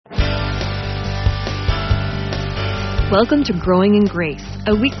Welcome to Growing in Grace,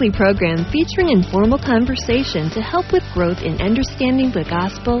 a weekly program featuring informal conversation to help with growth in understanding the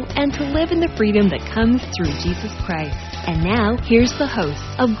gospel and to live in the freedom that comes through Jesus Christ. And now, here's the hosts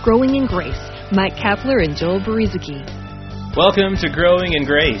of Growing in Grace, Mike Kapler and Joel Berizicki. Welcome to Growing in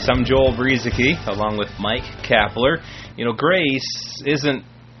Grace. I'm Joel Berizicki, along with Mike Kapler. You know, grace isn't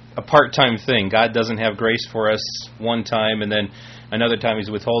a part-time thing. God doesn't have grace for us one time and then another time He's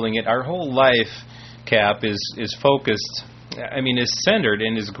withholding it. Our whole life, Cap, is focused, is centered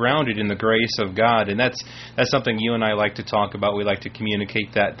and is grounded in the grace of God. And that's something you and I like to talk about. We like to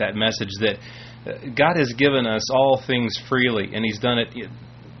communicate that message that God has given us all things freely, and He's done it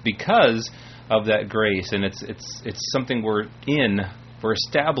because of that grace. And it's something we're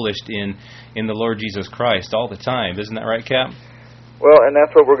established in the Lord Jesus Christ all the time. Isn't that right, Cap? Well, and that's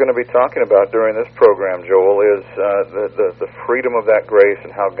what we're going to be talking about during this program, Joel, is the freedom of that grace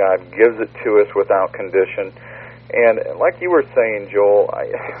and how God gives it to us without condition. And like you were saying, Joel,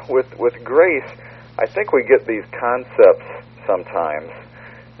 with grace, I think we get these concepts sometimes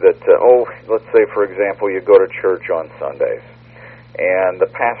that, let's say, for example, you go to church on Sundays, and the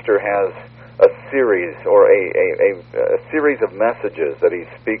pastor has a series or a series of messages that he's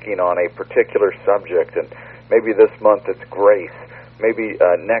speaking on a particular subject, and maybe this month it's grace. Maybe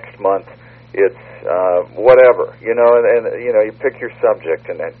next month it's whatever, and you pick your subject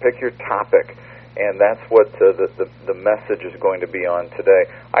and pick your topic, and that's what the message is going to be on today.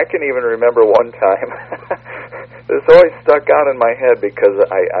 I can even remember one time, this always stuck out in my head because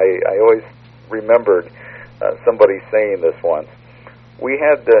I always remembered somebody saying this once. We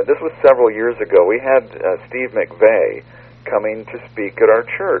had, this was several years ago, we had Steve McVeigh coming to speak at our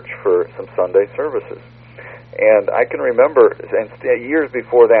church for some Sunday services. And I can remember, and years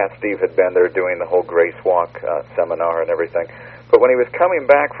before that, Steve had been there doing the whole Grace Walk seminar and everything. But when he was coming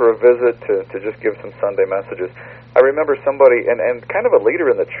back for a visit to just give some Sunday messages, I remember somebody, and kind of a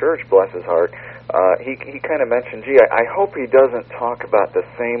leader in the church, bless his heart, he kind of mentioned, I hope he doesn't talk about the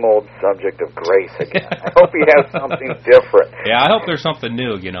same old subject of grace again. I hope he has something different. Yeah, I hope there's something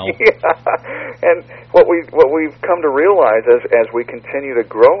new, Yeah. And what we've come to realize as we continue to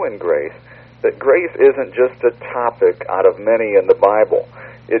grow in grace, that grace isn't just a topic out of many in the Bible.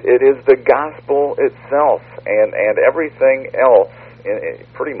 It is the gospel itself, and everything else,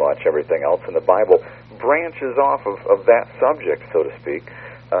 pretty much everything else in the Bible, branches off of that subject, so to speak,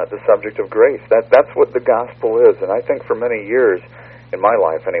 the subject of grace. That's what the gospel is, and I think for many years, in my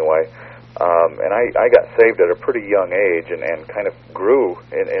life anyway, and I got saved at a pretty young age and kind of grew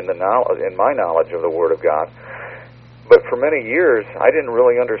in my knowledge of the Word of God. But for many years, I didn't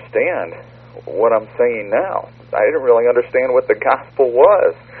really understand what I'm saying now. I didn't really understand what the gospel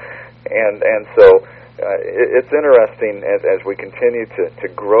was. And so it's interesting as we continue to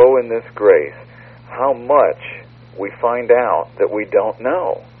grow in this grace, how much we find out that we don't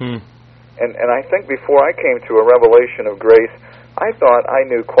know. And I think before I came to a revelation of grace, I thought I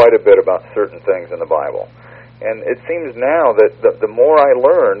knew quite a bit about certain things in the Bible. And it seems now that the more I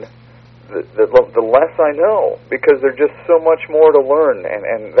learn, the less I know, because there's just so much more to learn,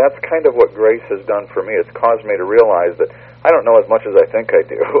 and that's kind of what grace has done for me. It's caused me to realize that I don't know as much as I think I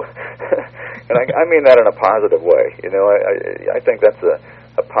do. And I mean that in a positive way. I think that's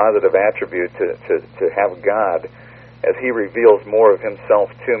a positive attribute to have God. As He reveals more of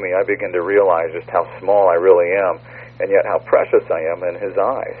Himself to me, I begin to realize just how small I really am, and yet how precious I am in His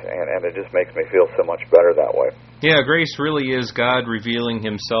eyes, and it just makes me feel so much better that way. Yeah, grace really is God revealing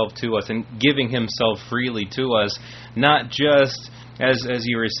Himself to us and giving Himself freely to us, not just, as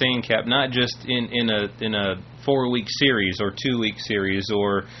you were saying, Cap, not just in a 4-week series or 2-week series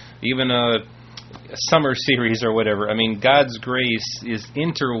or even a summer series or whatever. I mean, God's grace is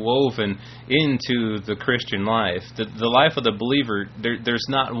interwoven into the Christian life. The life of the believer, there's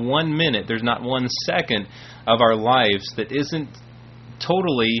not 1 minute, there's not 1 second of our lives that isn't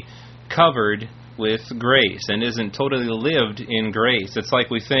totally covered with grace and isn't totally lived in grace. It's like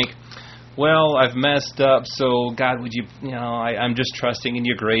we think, well, I've messed up, so God, would you, I'm just trusting in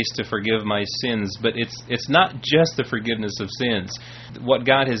your grace to forgive my sins. But it's not just the forgiveness of sins. What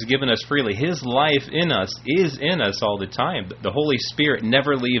God has given us freely, His life in us is in us all the time. The Holy Spirit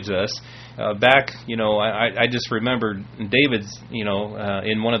never leaves us. I just remembered David's,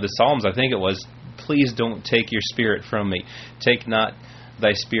 in one of the Psalms, I think it was, please don't take your spirit from me. Take not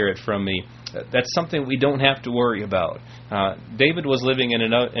thy spirit from me. That's something we don't have to worry about. David was living in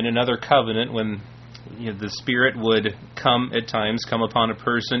another covenant when the Spirit would come at times, come upon a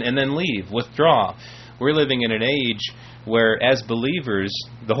person, and then leave, withdraw. we're living in an age where, as believers,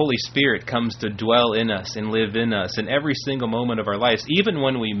 the Holy Spirit comes to dwell in us and live in us in every single moment of our lives, even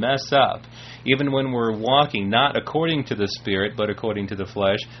when we mess up, even when we're walking not according to the Spirit, but according to the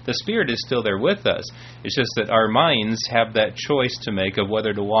flesh. The Spirit is still there with us. It's just that our minds have that choice to make of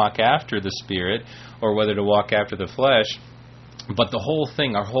whether to walk after the Spirit or whether to walk after the flesh. But the whole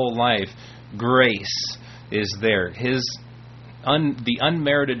thing, our whole life, grace is there. The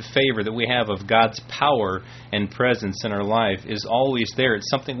unmerited favor that we have of God's power and presence in our life is always there. It's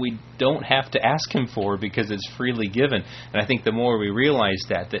something we don't have to ask Him for because it's freely given. And I think the more we realize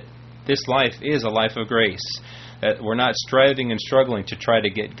that this life is a life of grace, that we're not striving and struggling to try to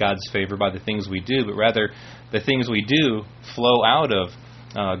get God's favor by the things we do, but rather the things we do flow out of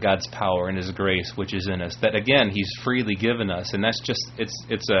God's power and His grace, which is in us. That again, He's freely given us, and that's just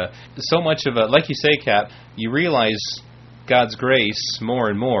it's so much of a, like you say, Cap. You realize God's grace more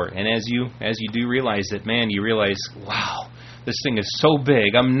and more, and as you do realize it, man, you realize, wow, this thing is so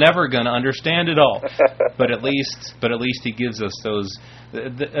big. I'm never going to understand it all. But at least He gives us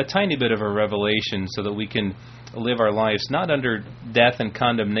a tiny bit of a revelation so that we can live our lives not under death and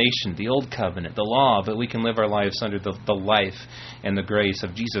condemnation, the old covenant, the law, but we can live our lives under the life and the grace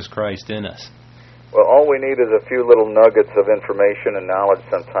of Jesus Christ in us. Well, all we need is a few little nuggets of information and knowledge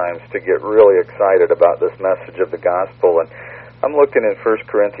sometimes to get really excited about this message of the gospel. And I'm looking in 1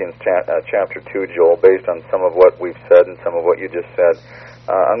 Corinthians chapter 2, Joel, based on some of what we've said and some of what you just said.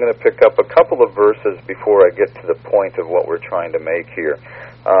 I'm going to pick up a couple of verses before I get to the point of what we're trying to make here.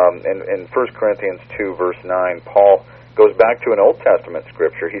 In 1 Corinthians 2, verse 9, Paul goes back to an Old Testament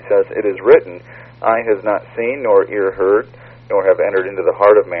scripture. He says, "It is written, eye has not seen nor ear heard, nor have entered into the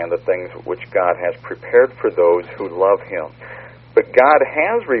heart of man the things which God has prepared for those who love Him. But God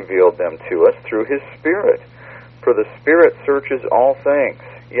has revealed them to us through His Spirit. For the Spirit searches all things,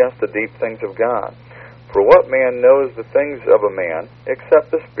 yes, the deep things of God. For what man knows the things of a man,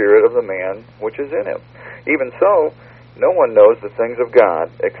 except the spirit of the man which is in him? Even so, no one knows the things of God,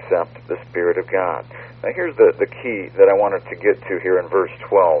 except the Spirit of God." Now here's the key that I wanted to get to here in verse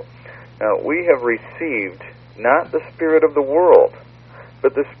 12. Now, we have received not the spirit of the world,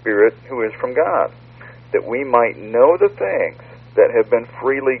 but the Spirit who is from God, that we might know the things that have been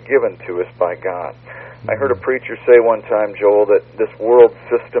freely given to us by God. I heard a preacher say one time, Joel, that this world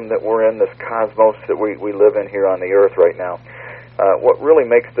system that we're in, this cosmos that we live in here on the earth right now, what really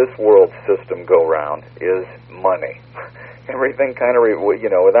makes this world system go round is money. Everything kind of,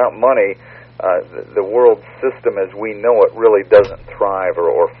 without money, the world system as we know it really doesn't thrive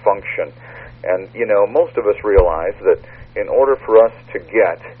or function. And, most of us realize that in order for us to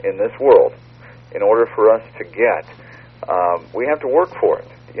get in this world, in order for us to get, we have to work for it.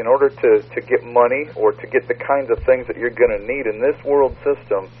 In order to get money or to get the kinds of things that you're going to need in this world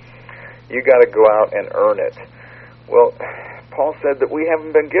system, you got to go out and earn it. Well, Paul said that we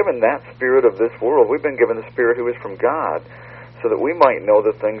haven't been given that spirit of this world. We've been given the Spirit who is from God, so that we might know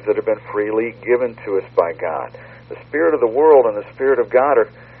the things that have been freely given to us by God. The spirit of the world and the Spirit of God are,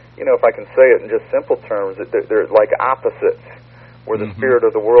 if I can say it in just simple terms, they're like opposites. Where the Spirit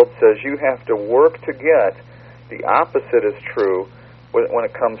of the world says you have to work to get, the opposite is true when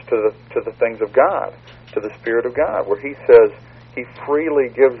it comes to the things of God, to the Spirit of God, where He says He freely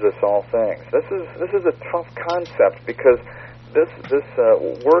gives us all things. This is a tough concept because this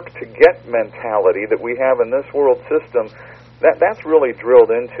work to get mentality that we have in this world system, that's really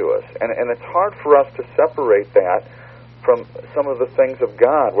drilled into us, and it's hard for us to separate that from some of the things of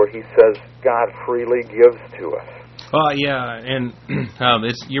God, where He says God freely gives to us. Well, yeah, and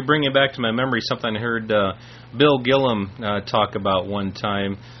you're bringing back to my memory something I heard Bill Gillum talk about one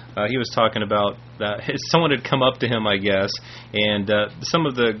time. He was talking about someone had come up to him, I guess, and some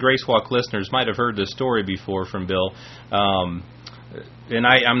of the Grace Walk listeners might have heard this story before from Bill. And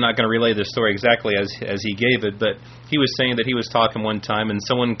I'm not going to relay this story exactly as he gave it, but he was saying that he was talking one time, and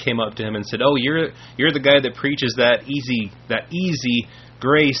someone came up to him and said, "Oh, you're the guy that preaches that easy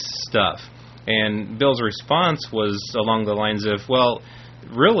grace stuff." And Bill's response was along the lines of, well,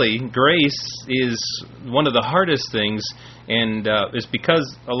 really, grace is one of the hardest things, and it's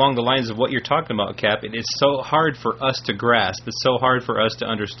because along the lines of what you're talking about, Cap, it is so hard for us to grasp. It's so hard for us to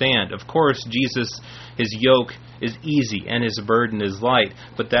understand. Of course, Jesus, His yoke is easy and His burden is light,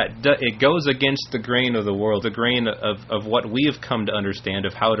 but it goes against the grain of the world, the grain of what we have come to understand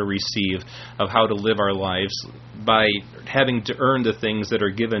of how to receive, of how to live our lives by having to earn the things that are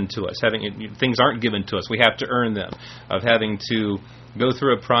given to us. Things aren't given to us. We have to earn them, of having to go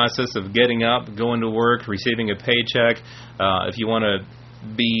through a process of getting up, going to work, receiving a paycheck. If you want to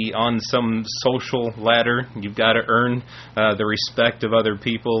be on some social ladder, you've got to earn the respect of other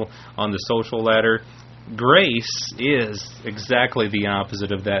people on the social ladder. Grace is exactly the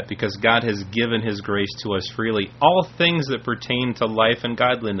opposite of that, because God has given His grace to us freely. All things that pertain to life and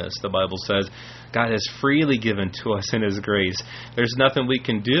godliness, the Bible says, God has freely given to us in His grace. There's nothing we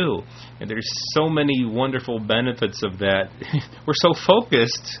can do. And there's so many wonderful benefits of that. We're so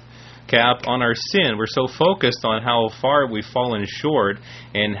focused, Cap, on our sin. We're so focused on how far we've fallen short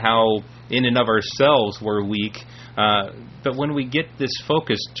and how in and of ourselves we're weak. But when we get this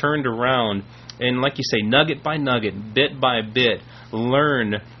focus turned around, and like you say, nugget by nugget, bit by bit,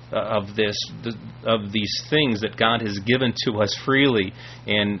 learn of these things that God has given to us freely,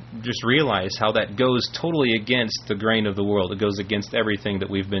 and just realize how that goes totally against the grain of the world. It goes against everything that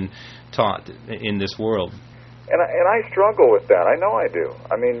we've been taught in this world. And I struggle with that. I know I do.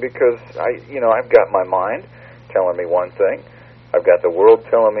 I mean, because I've got my mind telling me one thing. I've got the world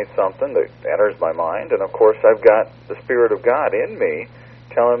telling me something that enters my mind, and of course I've got the Spirit of God in me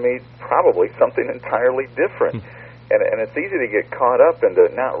telling me probably something entirely different. And it's easy to get caught up into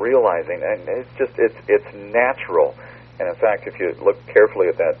not realizing, and it's natural. And in fact, if you look carefully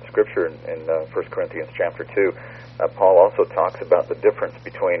at that scripture in 1 Corinthians chapter 2, Paul also talks about the difference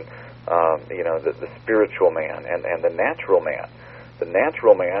between the spiritual man and the natural man. The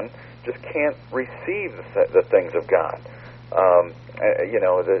natural man just can't receive the things of God.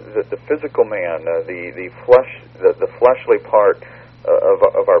 The physical man, the flesh, the fleshly part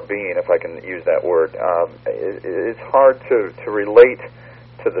of our being, if I can use that word, it's hard to relate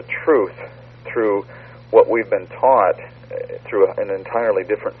to the truth through what we've been taught through an entirely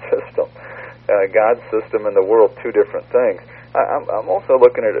different system. God's system and the world, two different things. I'm also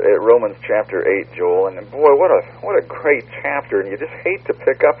looking at Romans chapter 8, Joel, and boy, what a great chapter, and you just hate to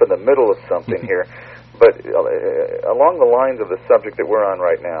pick up in the middle of something here. But along the lines of the subject that we're on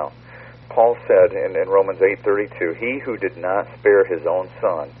right now, Paul said in Romans 8:32, "He who did not spare his own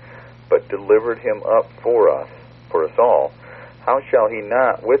son, but delivered him up for us all, how shall he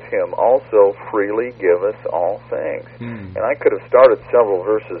not with him also freely give us all things?" And I could have started several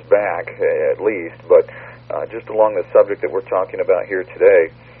verses back, at least, but just along the subject that we're talking about here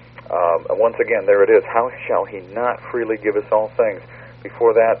today, once again, there it is. How shall he not freely give us all things?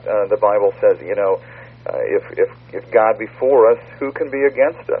 Before that, the Bible says, if God be for us, who can be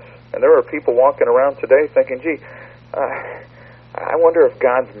against us? And there are people walking around today thinking, gee, I wonder if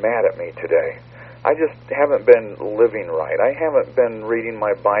God's mad at me today. I just haven't been living right. I haven't been reading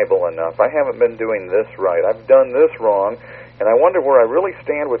my Bible enough. I haven't been doing this right. I've done this wrong, and I wonder where I really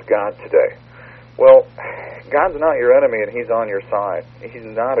stand with God today. Well, God's not your enemy, and He's on your side. He's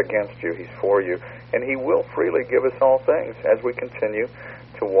not against you. He's for you, and He will freely give us all things as we continue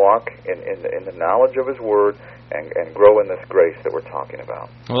to walk in the knowledge of His Word and grow in this grace that we're talking about.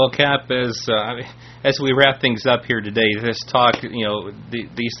 Well, Cap, as we wrap things up here today, this talk,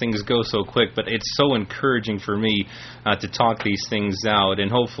 these things go so quick, but it's so encouraging for me to talk these things out, and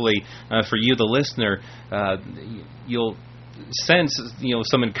hopefully for you, the listener, you'll sense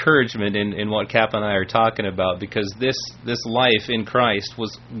some encouragement in what Cap and I are talking about, because this life in Christ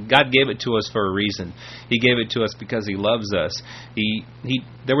God gave it to us for a reason. He gave it to us because He loves us.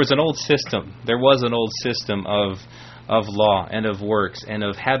 There was an old system of law and of works and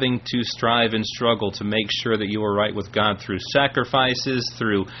of having to strive and struggle to make sure that you were right with God through sacrifices,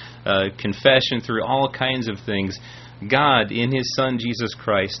 through confession, through all kinds of things. God, in His Son, Jesus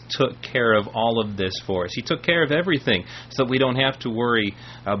Christ, took care of all of this for us. He took care of everything so that we don't have to worry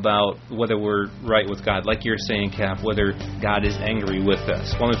about whether we're right with God. Like you're saying, Cap, whether God is angry with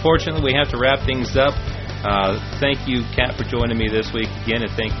us. Well, unfortunately, we have to wrap things up. Thank you, Cap, for joining me this week again,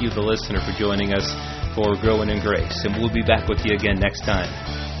 and thank you, the listener, for joining us for Growing in Grace. And we'll be back with you again next time.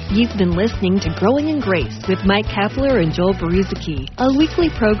 You've been listening to Growing in Grace with Mike Kapler and Joel Beruzacki, a weekly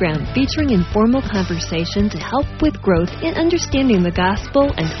program featuring informal conversation to help with growth in understanding the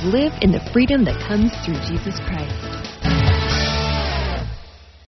gospel and to live in the freedom that comes through Jesus Christ.